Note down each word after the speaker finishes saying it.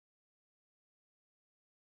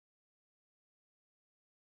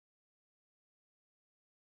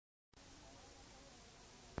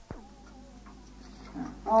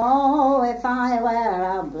Oh, if I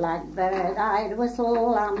were a blackbird, I'd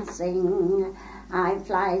whistle and sing. I'd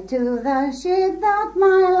fly to the ship that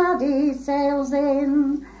my laddie sails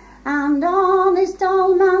in, and on his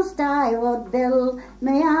tallmast I would build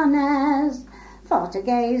me a nest, for to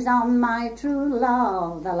gaze on my true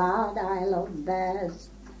love, the lad I love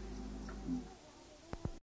best.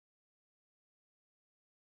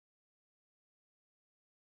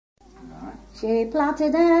 She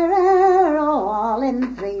plaited her hair all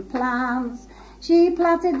in 3 plants. She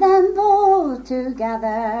plaited them both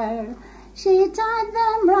together. She tied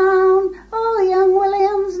them round, oh, young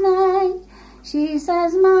William's neck. She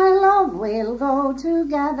says, my love, we'll go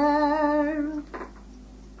together.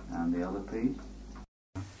 And the other piece?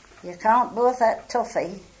 You can't both at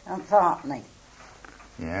Tuffy and Fartney.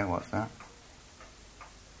 Yeah, what's that?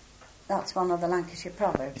 That's one of the Lancashire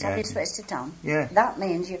proverbs. Yeah. Have you switched it on? Yeah. That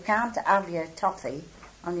means you can't have your toffee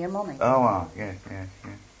on your money. Oh, yeah.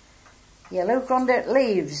 You look under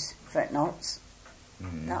leaves for nuts.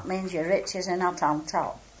 Mm. That means your riches are not on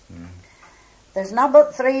top. Mm. There's not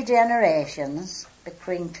but 3 generations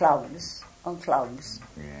between clogs and clogs.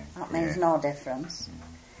 Yeah. That means no difference.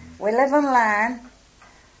 We live and learn,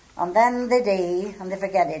 and then they die, and they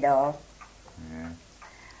forget it all. Yeah.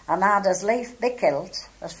 And now does leaf be killed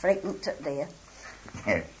as frequent to deer.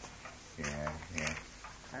 Yeah.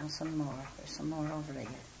 Found some more. There's some more over here.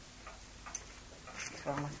 That's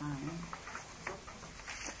all I found.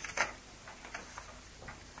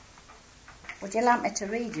 Would you like me to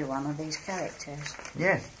read you one of these characters?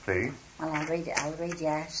 Yes, please. Well, I'll read it. I'll read you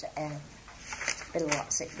out Bill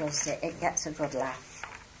Watts. It goes. It gets a good laugh.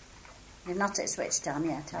 You've not it switched on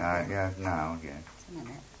yet, have you? Yeah, now, yeah. Just a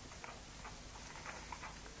minute.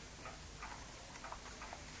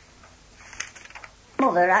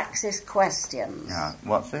 Mother asks questions. Yeah.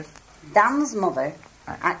 What's this? Dan's mother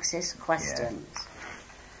asks questions.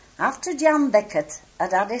 Yeah. After John Vickers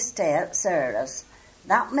had had his stay at Sarah's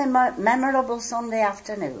that memorable Sunday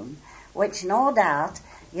afternoon, which no doubt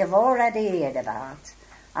you've already heard about,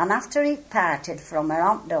 and after he'd parted from her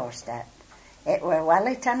aunt doorstep, it were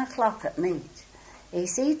welly 10 o'clock at night. He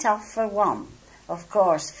set off for one, of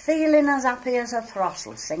course, feeling as happy as a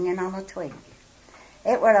throstle singing on a twig.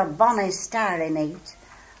 It were a bonny starry night,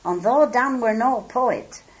 and though Dan were no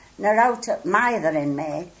poet, nor out at mithering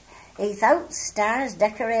make, he thought stars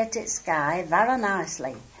decorated sky very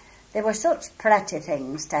nicely. They were such pretty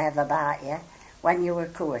things to have about you when you were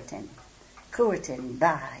courting. Courting,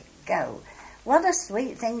 by go, what a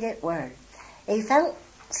sweet thing it were. He felt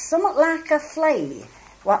somewhat like a flea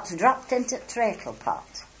what's dropped into treacle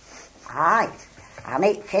pot. Aye, and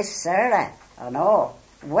he'd kissed Sarah, and all.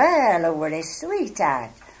 Well, who were his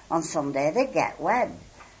sweetheart, and someday they'd get wed.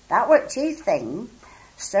 That were chief thing.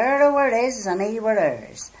 Sarah were his and he were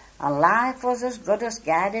hers, and life was as good as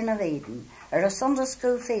Garden of Eden, or a Sunday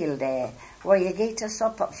school field day, where you get us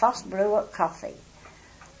up at fast brew at coffee.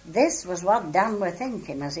 This was what Dan were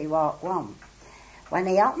thinking as he walked on. When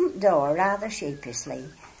he opened the door rather sheepishly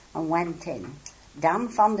and went in, Dan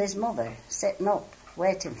found his mother sitting up,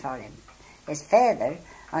 waiting for him. His father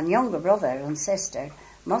and younger brother and sister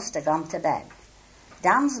must have gone to bed.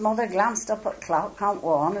 Dan's mother glanced up at clock on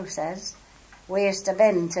one, who says, "Where's to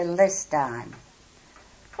been till this time?"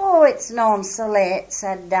 "Oh, it's none so late,"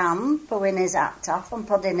 said Dan, pulling his hat off and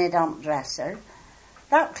putting it on the dresser.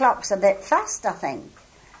 "That clock's a bit fast, I think."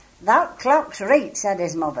 "That clock's right," said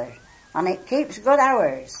his mother, "and it keeps good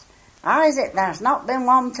hours. Is it there's not been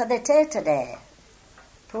one to the tea today?"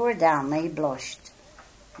 Poor Dan, he blushed.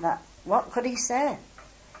 What could he say?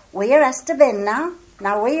 "Where has to been now?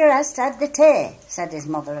 Now where has had the tea?" said his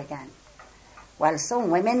mother again. Well, some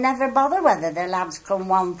women never bother whether their lads come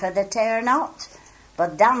one for the tea or not,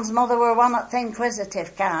 but Dan's mother were one of the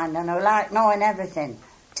inquisitive kind, and who liked knowing everything,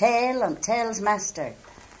 tale and tale's master,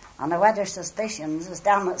 and who had her suspicions as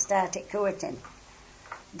Dan had started courting.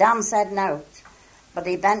 Dan said nought, but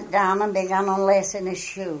he bent down and began unlacing his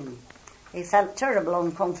shoe. He felt terrible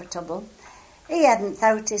uncomfortable. He hadn't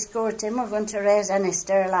thought his courting were going to raise any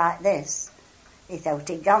stir like this. He thought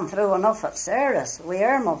he'd gone through enough at Sarah's with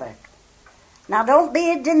her mother. "Now don't be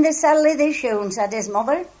hid in the cell of the shoon," said his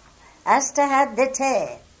mother. "Esther had the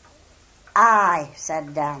tea." "Aye,"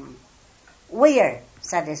 said Dan. "Where?"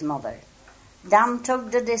 said his mother. Dan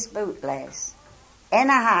tugged at his bootlace. "In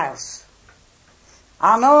a house."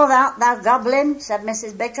 "I know that, thou goblin," said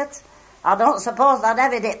Mrs. Bickett. "I don't suppose they'd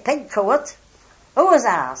have it at Pigcourt. Whose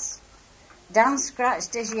house?" Dan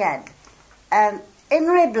scratched his head. "In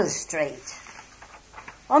Ribble Street."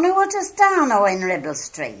 "And who was down in Ribble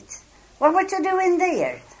Street? What were you doing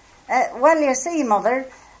there?" "Well, you see, Mother,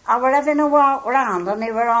 I were having a walk round and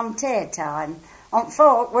they were on tea time, and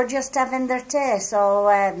folk were just having their tea,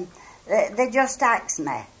 so they just asked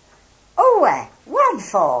me. Oh, what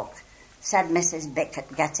folk? Said Mrs.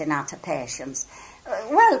 Bickett, getting out of patience.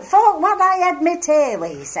 Well, folk what I had me tea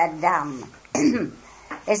with, said Dan.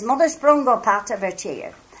 His mother sprung up out of her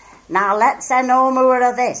chair. Now let's say no more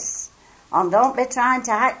of this, and don't be trying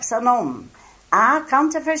to act so numb. I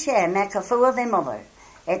can't for shame make a fool of thee, mother.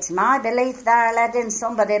 It's my belief thou letting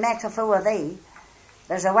somebody make a fool of thee.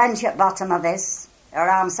 There's a wench at bottom of this, or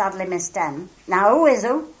I'm sadly mistaken. Now who is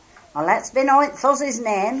who? Well, let's be knowing Fuzzy's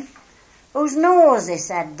name. Who's nosy,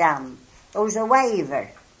 said Dan. Who's a waver?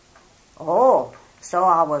 Oh, so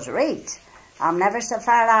I was right. I'm never so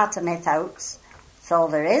far out of my thoughts. So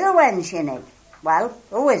there is a wench in it. Well,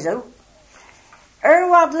 who is who? Her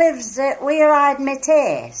what lives where I'd me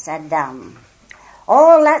tea, said Dan.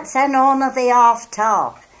 Oh, let's say none of the half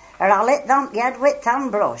talk, or I'll hit them yet with them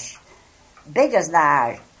brush. Big as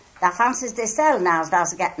thou thou fancies thyself now as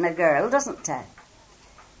thou's getting a girl, doesn't thou?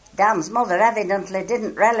 Dan's mother evidently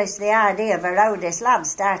didn't relish the idea of her oldest lad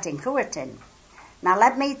starting courting. Now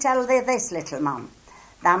let me tell thee this, little man.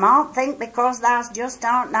 Thou maun't think because thou just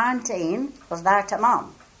aren't 19 as thou'rt a man.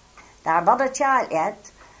 Thou're but a child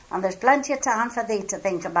yet, and there's plenty of time for thee to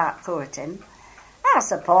think about courting. I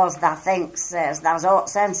suppose thou thinks as thou's aught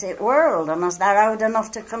sense i' the world, and as thou old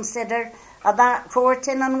enough to consider about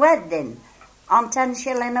courting and wedding on 10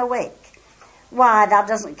 shilling a week. Why, thou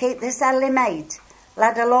doesn't keep this early mate,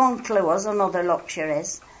 let alone clothes and other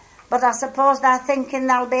luxuries. But I suppose thou thinking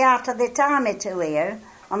thou'll be out of the time or two here,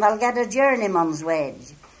 and thou'll get a journeyman's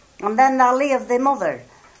wage, and then thou'll leave thy mother,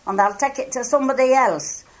 and thou'll take it to somebody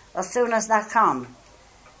else as soon as thou can,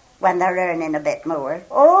 when they're earning a bit more.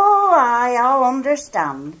 Oh, I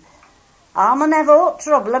understand. I'm never ought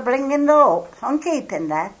trouble of bringing thee up and keeping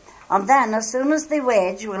thee, and then as soon as the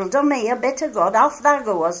wage will do me a bit of good, off thou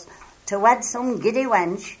goes to wed some giddy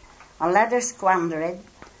wench and let her squander it.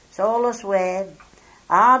 So allus way.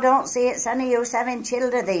 I don't see it's any use having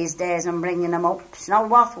children these days and bringing them up. It's not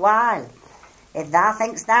worthwhile. If thou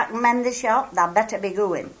thinks thou can mend the shop, thou better be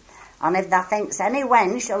going. And if thou thinks any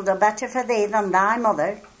wench will do better for thee than thy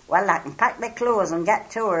mother, well, I can pack the clothes and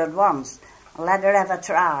get to her at once and let her ever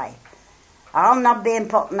try. I'm not being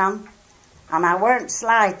put on, and I weren't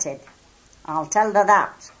slighted. I'll tell thee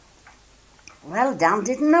that. Well, Dan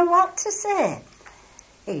didn't know what to say.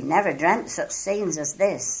 He never dreamt such scenes as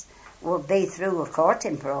this would be through a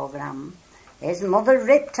courting programme. His mother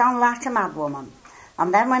ripped on like a madwoman,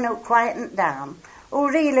 and then when it quietened down, who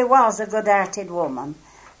really was a good-hearted woman,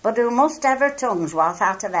 but who must have her tongue's worth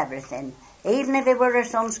out of everything, even if it were her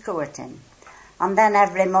son's courting. And then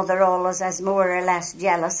every mother always has more or less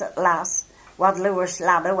jealous at last what lures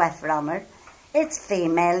lad away from her. It's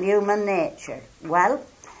female human nature. Well,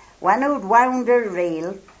 when who'd wound her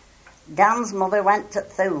reel, Dan's mother went to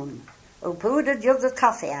Thune, who poured a jug of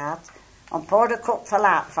coffee out and poured a cupful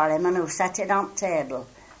out for him, and who set it on table,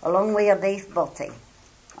 along with a beef butty,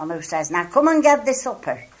 and who says, now come and get the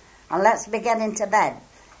supper, and let's be getting to bed.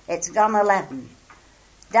 It's gone 11.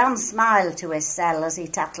 Dan smiled to his cell as he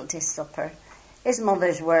tattled his supper. His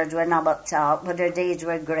mother's words were not but talk, but her deeds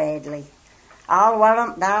were gradely. I'll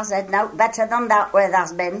warrant thou said nowt better than that where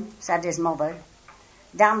thou's been, said his mother.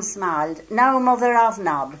 Dan smiled. No, mother, I've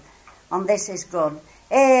not, and this is good.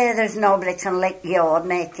 There's nobody can lick yord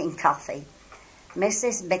making coffee.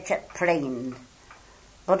 Mrs. Bickett preened,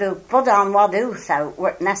 but who put on what who thought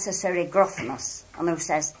were necessary gruffness, and who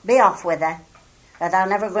says, be off with her, that I'm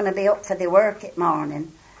never going to be up for the work at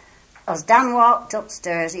morning. As Dan walked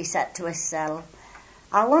upstairs, he said to his cell,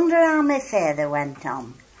 I wonder how my father went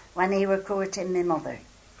on when he were courting my mother.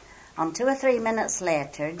 And 2 or 3 minutes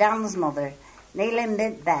later, Dan's mother, kneeling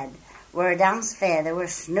mid-bed, where Dan's father were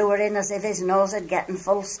snoring as if his nose had gotten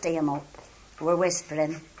full steam up, were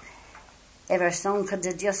whispering, if her son could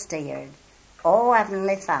have just heard, oh,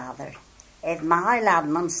 Heavenly Father, if my lad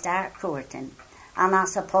mun start courting, and I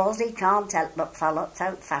suppose he can't help but follow it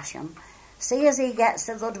out fashion, see as he gets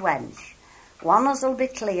a good wench, one as'll be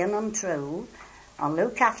clean and true, and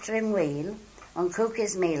look after him weel, and cook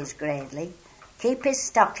his meals gradely, keep his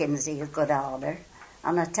stockings in good order,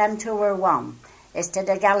 and attend to her one, instead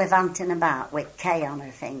of gallivanting about with K on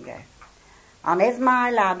her finger. And if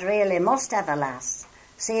my lad really must have a lass,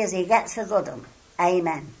 see as he gets a good one.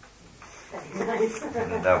 Amen. Lovely,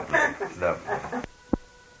 lovely.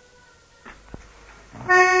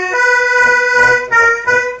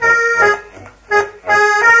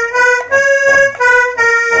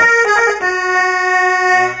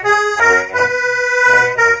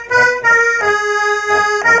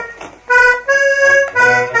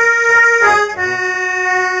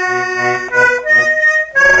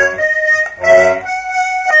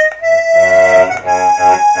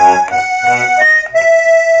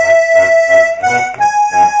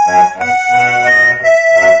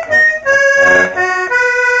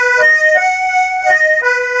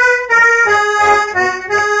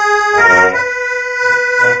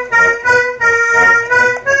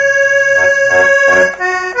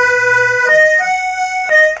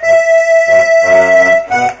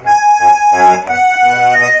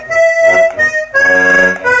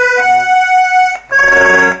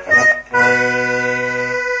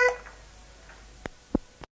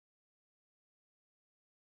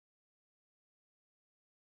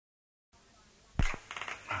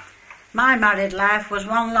 My married life was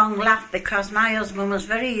one long laugh because my husband was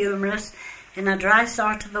very humorous in a dry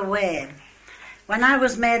sort of a way. When I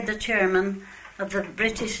was made the chairman of the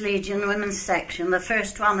British Legion Women's Section, the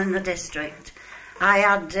first one in the district, I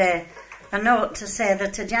had a note to say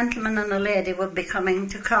that a gentleman and a lady would be coming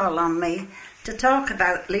to call on me to talk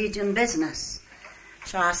about Legion business.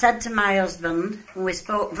 So I said to my husband, and we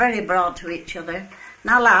spoke very broad to each other,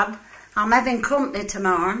 "Now lad, I'm having company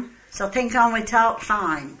tomorrow, so think on we talk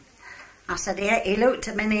fine." I said, he looked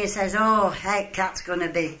at me and he says, "Oh, heck, that's going to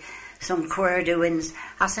be some queer doings."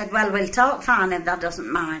 I said, "Well, we'll talk fine if that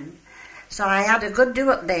doesn't mind." So I had a good do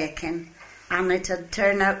at baking, and it had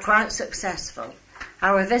turned out quite successful.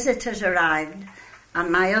 Our visitors arrived,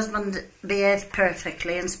 and my husband behaved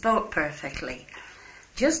perfectly and spoke perfectly.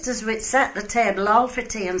 Just as we'd set the table all for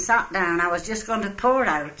tea and sat down, I was just going to pour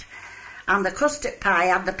out, and the custard pie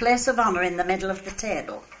had the place of honour in the middle of the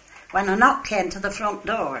table, when a knock came to the front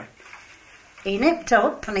door. He nipped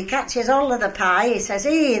up and he catches hold of the pie. He says,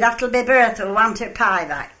 "That'll be Bertha who'll want her pie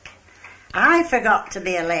back." I forgot to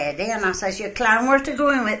be a lady, and I says, "You clown, where to go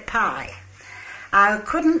in with pie?" I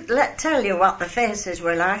couldn't tell you what the faces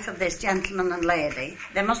were like of this gentleman and lady.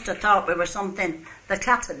 They must have thought we were something the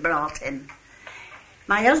cat had brought in.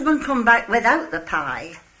 My husband come back without the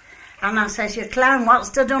pie, and I says, "You clown, what's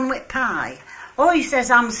to done with pie?" "Oh," he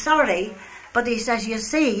says, "I'm sorry, but," he says, "you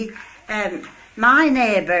see, my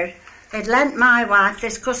neighbour had lent my wife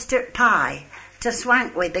this custard pie to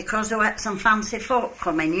swank with because there were some fancy folk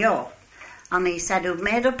coming, yo." And he said, "Who'd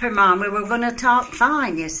made up her mind we were going to talk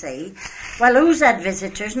fine, you see. Well, who's had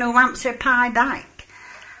visitors and who wants her pie back?"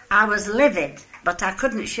 I was livid, but I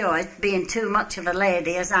couldn't show it, being too much of a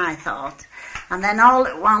lady as I thought. And then all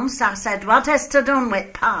at once I said, "What has to done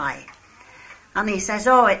with pie?" And he says,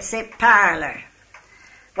 "Oh, it's it parlour."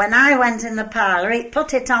 When I went in the parlour, he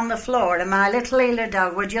put it on the floor, and my little heeler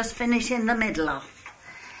dog were just finishing the middle off.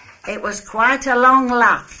 It was quite a long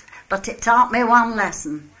laugh, but it taught me one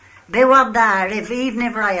lesson. Beware there even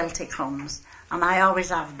if royalty comes, and I always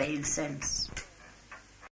have been since.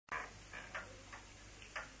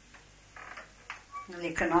 Well,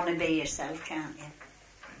 you can only be yourself, can't you?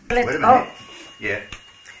 Wait a minute. Oh, Yeah.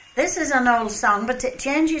 this is an old song, but it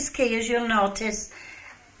changes key, as you'll notice,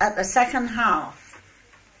 at the second half.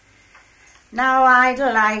 Now I'd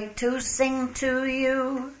like to sing to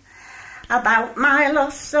you about my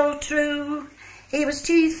love so true. He was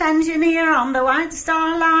chief engineer on the White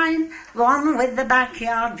Star Line, one with the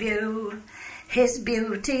backyard view. His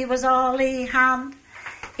beauty was all he had.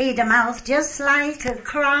 He'd a mouth just like a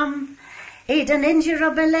cram. He'd an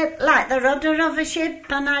injurable lip like the rudder of a ship,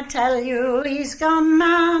 and I tell you he's gone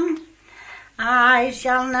mad. I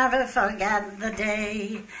shall never forget the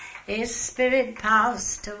day his spirit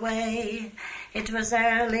passed away. It was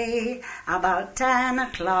early, about 10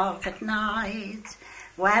 o'clock at night,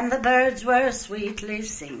 when the birds were sweetly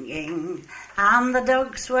singing, and the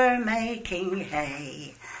ducks were making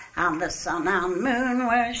hay, and the sun and moon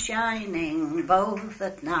were shining both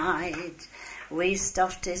at night. We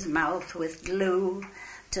stuffed his mouth with glue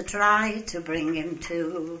to try to bring him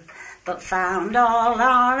to, but found all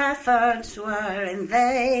our efforts were in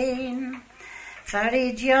vain. For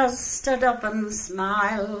he just stood up and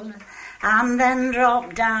smiled, and then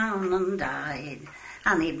dropped down and died.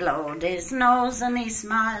 And he blowed his nose and he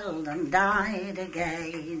smiled and died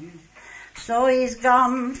again. So he's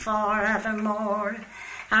gone forevermore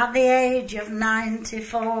at the age of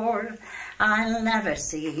 94. I'll never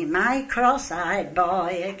see my cross-eyed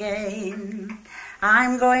boy again.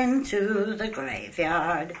 I'm going to the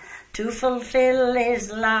graveyard to fulfill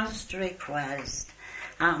his last request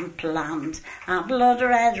and plant a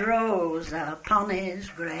blood-red rose upon his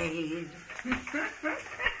grave.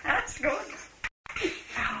 That's good.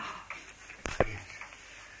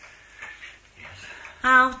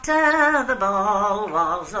 After the ball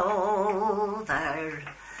was over,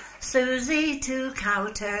 Susie took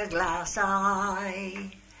out her glass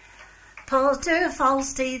eye, pulled her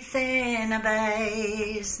false teeth in a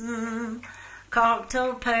basin, corked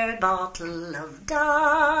up her bottle of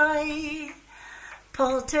dye,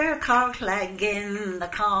 pulled her cork leg in the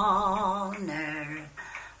corner,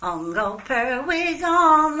 hung up her wig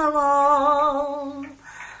on the wall,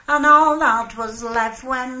 and all that was left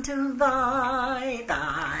went to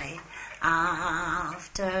bye-bye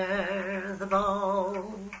after the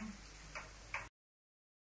ball.